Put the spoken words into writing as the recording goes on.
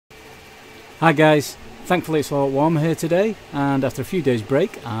Hi guys, thankfully it's a lot warmer here today, and after a few days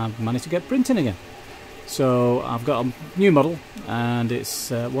break I've managed to get printing again. So I've got a new model, and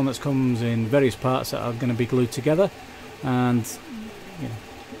it's one that comes in various parts that are going to be glued together, and you know,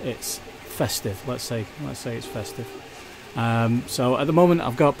 it's festive. Let's say it's festive. So at the moment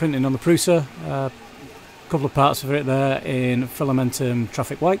I've got printing on the Prusa, a couple of parts of it there in Filamentum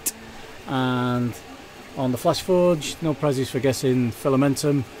Traffic White, and on the Flash Forge, no prizes for guessing,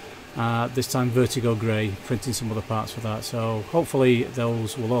 Filamentum. This time Vertigo Grey, printing some other parts for that, so hopefully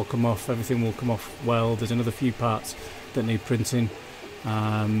those will all come off, everything will come off well. There's another few parts that need printing.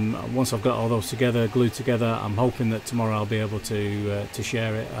 Once I've got all those together, glued together, I'm hoping that tomorrow I'll be able to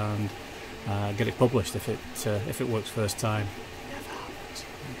share it and get it published if it works first time.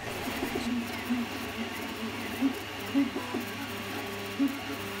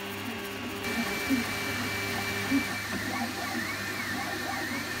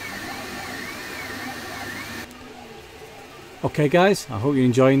 Okay guys, I hope you're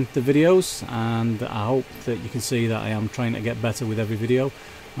enjoying the videos, and I hope that you can see that I am trying to get better with every video.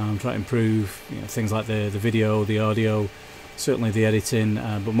 I'm trying to improve things like the video, the audio, certainly the editing,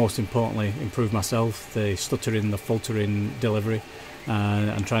 but most importantly improve myself, the stuttering, the faltering delivery,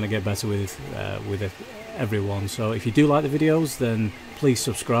 and trying to get better with everyone. So if you do like the videos, then please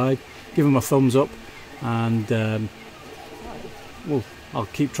subscribe, give them a thumbs up, and I'll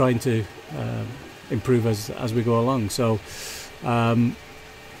keep trying to improve as we go along. So we'll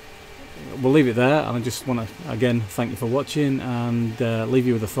leave it there, and I just want to again thank you for watching, and leave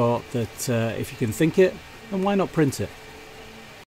you with a thought that if you can think it, then why not print it?